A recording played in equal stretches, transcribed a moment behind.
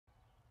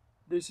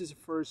This is the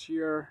first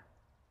year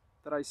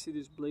that I see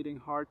these bleeding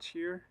hearts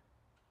here,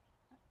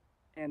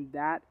 and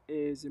that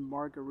is a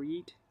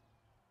marguerite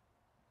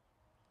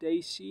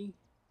daisy,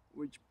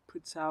 which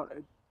puts out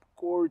a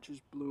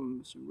gorgeous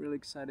bloom. So I'm really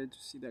excited to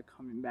see that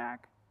coming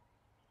back.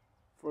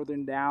 Further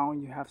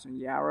down, you have some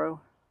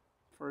yarrow,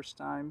 first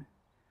time.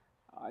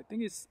 I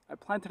think I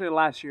planted it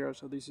last year,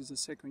 so this is the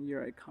second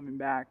year it coming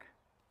back.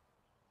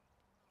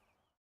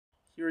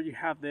 Here you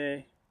have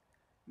the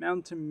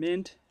mountain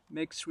mint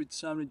mixed with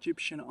some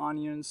Egyptian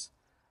onions,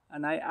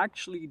 and I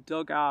actually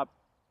dug out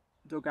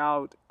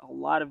a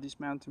lot of these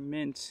mountain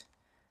mint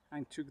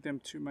and took them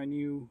to my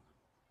new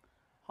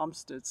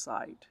homestead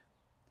site,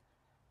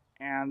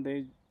 and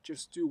they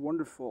just do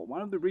wonderful.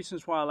 One of the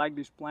reasons why I like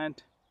this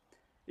plant,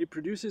 it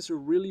produces a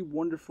really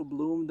wonderful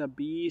bloom that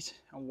bees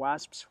and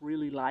wasps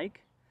really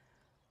like,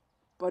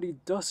 but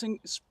it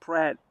doesn't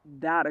spread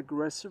that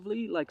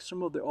aggressively like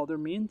some of the other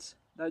mints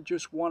that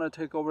just want to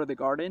take over the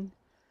garden.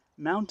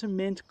 Mountain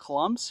mint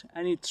clumps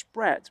and it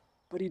spreads,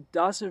 but it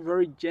does it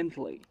very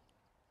gently.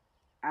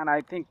 And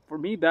I think for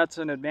me that's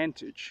an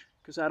advantage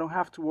because I don't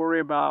have to worry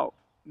about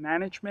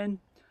management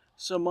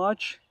so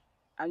much,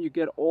 and you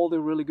get all the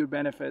really good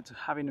benefits of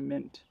having a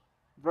mint.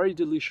 Very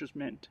delicious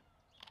mint.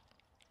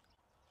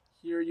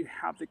 Here you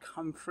have the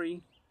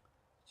comfrey,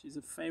 which is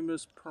a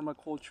famous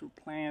permaculture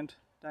plant,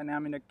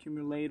 dynamic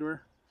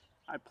accumulator.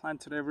 I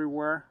plant it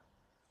everywhere.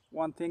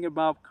 One thing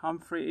about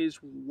comfrey is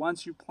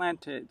once you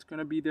plant it, it's going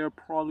to be there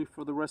probably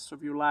for the rest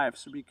of your life,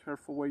 so be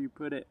careful where you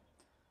put it.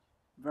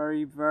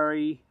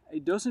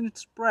 It doesn't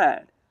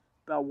spread,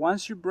 but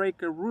once you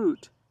break a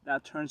root,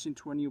 that turns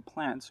into a new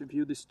plant. So if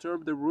you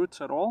disturb the roots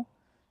at all,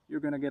 you're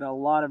going to get a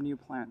lot of new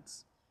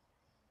plants.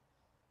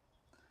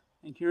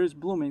 And here is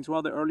blooming. It's one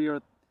of the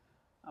earlier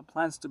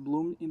plants to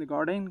bloom in the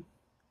garden,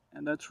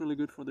 and that's really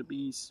good for the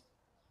bees.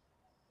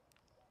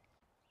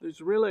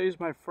 This really is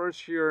my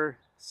first year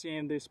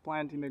seeing this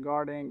plant in the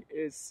garden.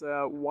 It's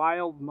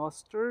wild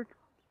mustard.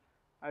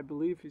 I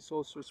believe it's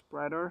also a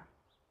spreader.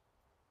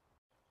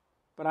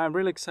 But I'm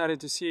really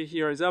excited to see it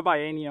here. It's a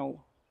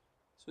biennial.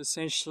 So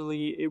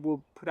essentially it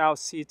will put out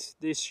seeds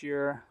this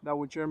year that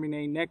will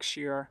germinate next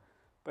year,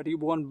 but it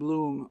won't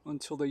bloom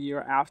until the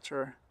year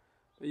after.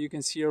 But you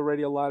can see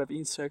already a lot of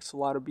insects, a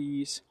lot of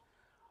bees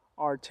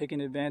are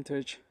taking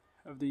advantage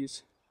of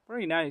these.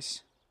 Very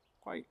nice,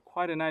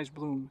 quite a nice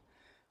bloom.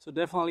 So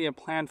definitely a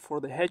plant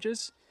for the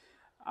hedges.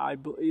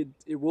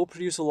 It will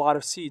produce a lot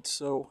of seeds,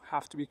 so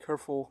have to be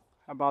careful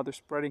about the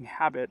spreading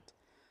habit.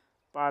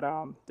 But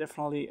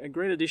definitely a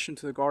great addition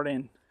to the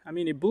garden. I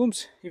mean, it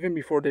blooms even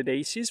before the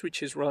daisies,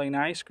 which is really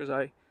nice because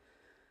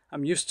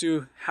I'm used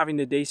to having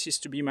the daisies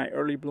to be my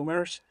early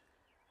bloomers.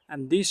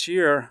 And this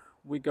year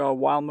we got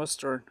wild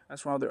mustard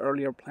as one of the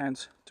earlier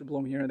plants to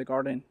bloom here in the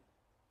garden.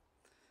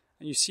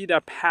 And you see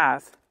that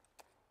path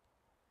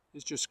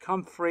is just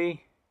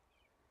comfrey.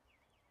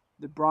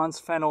 The bronze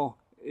fennel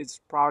is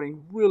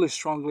sprouting really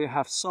strongly. I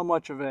have so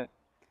much of it.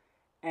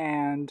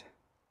 And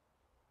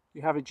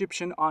you have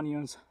Egyptian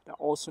onions that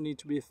also need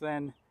to be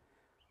thin.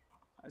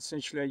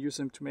 Essentially, I use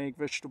them to make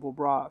vegetable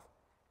broth,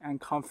 and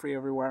comfrey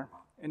everywhere.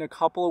 In a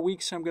couple of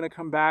weeks, I'm going to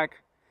come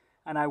back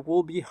and I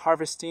will be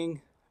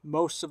harvesting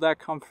most of that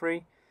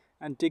comfrey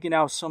and digging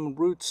out some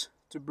roots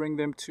to bring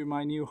them to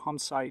my new home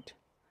site,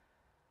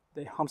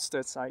 the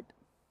homestead site.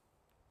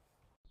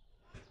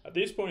 At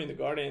this point in the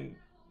garden,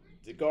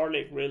 the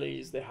garlic really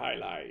is the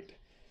highlight.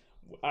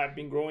 I've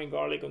been growing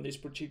garlic on this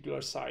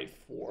particular site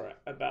for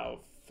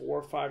about 4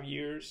 or 5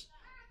 years.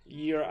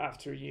 Year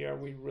after year,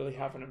 we really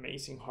have an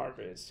amazing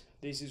harvest.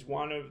 This is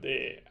one of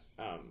the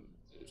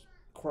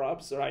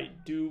crops that I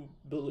do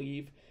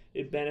believe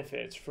it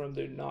benefits from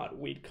the not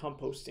weed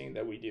composting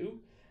that we do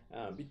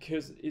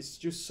because it's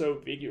just so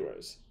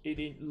vigorous.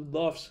 It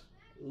loves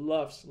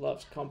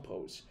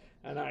compost,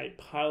 and I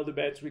pile the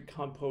beds with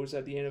compost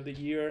at the end of the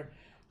year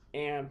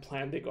and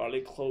plant the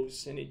garlic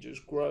close, and it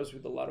just grows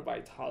with a lot of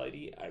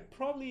vitality. I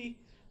probably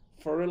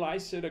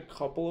fertilize it a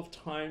couple of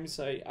times.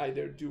 I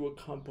either do a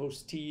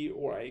compost tea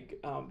or I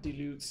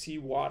dilute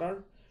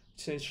seawater.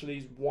 Essentially,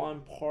 it's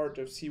 1 part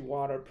of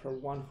seawater per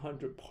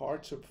 100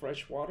 parts of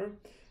fresh water,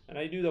 and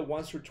I do that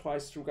once or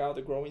twice throughout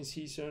the growing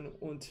season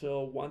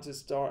until once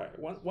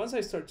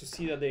I start to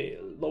see that the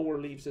lower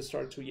leaves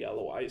start to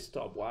yellow, I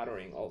stop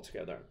watering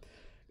altogether.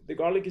 The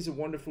garlic is a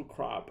wonderful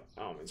crop.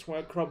 It's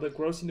one crop that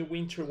grows in the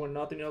winter when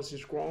nothing else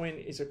is growing.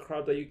 It's a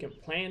crop that you can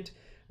plant,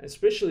 and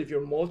especially if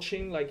you're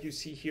mulching, like you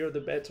see here,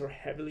 the beds are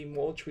heavily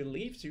mulched with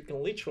leaves. You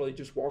can literally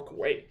just walk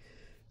away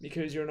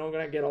because you're not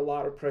going to get a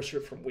lot of pressure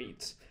from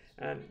weeds.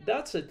 And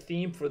that's a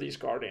theme for this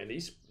garden.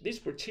 This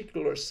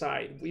particular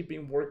site, we've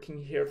been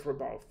working here for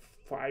about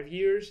 5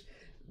 years.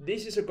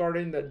 This is a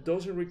garden that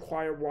doesn't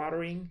require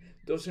watering,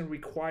 doesn't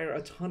require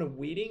a ton of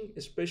weeding,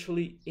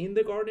 especially in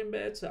the garden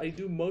beds. I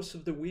do most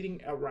of the weeding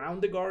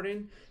around the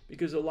garden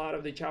because a lot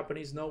of the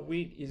Japanese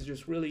knotweed is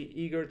just really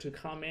eager to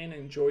come in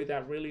and enjoy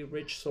that really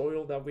rich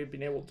soil that we've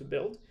been able to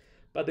build.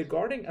 But the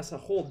garden as a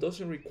whole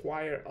doesn't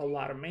require a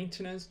lot of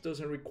maintenance,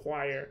 doesn't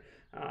require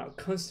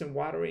constant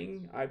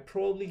watering. I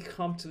probably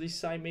come to this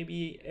site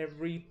maybe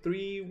every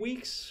 3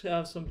 weeks,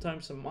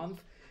 sometimes a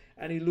month,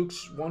 and it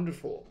looks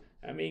wonderful.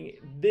 I mean,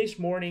 this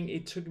morning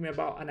it took me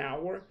about an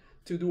hour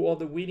to do all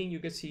the weeding. You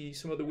can see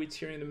some of the weeds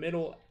here in the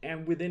middle,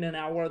 and within an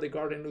hour the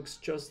garden looks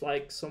just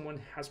like someone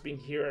has been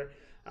here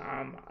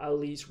at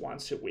least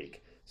once a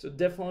week. So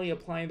definitely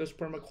applying those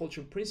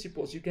permaculture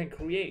principles you can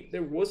create.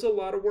 There was a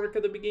lot of work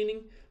at the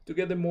beginning to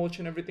get the mulch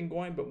and everything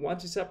going, but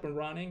once it's up and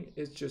running,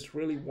 it's just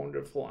really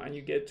wonderful, and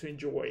you get to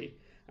enjoy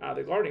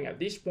the garden. At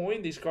this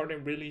point, this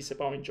garden really is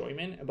about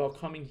enjoyment, about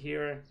coming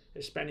here,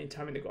 spending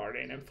time in the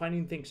garden, and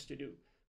finding things to do.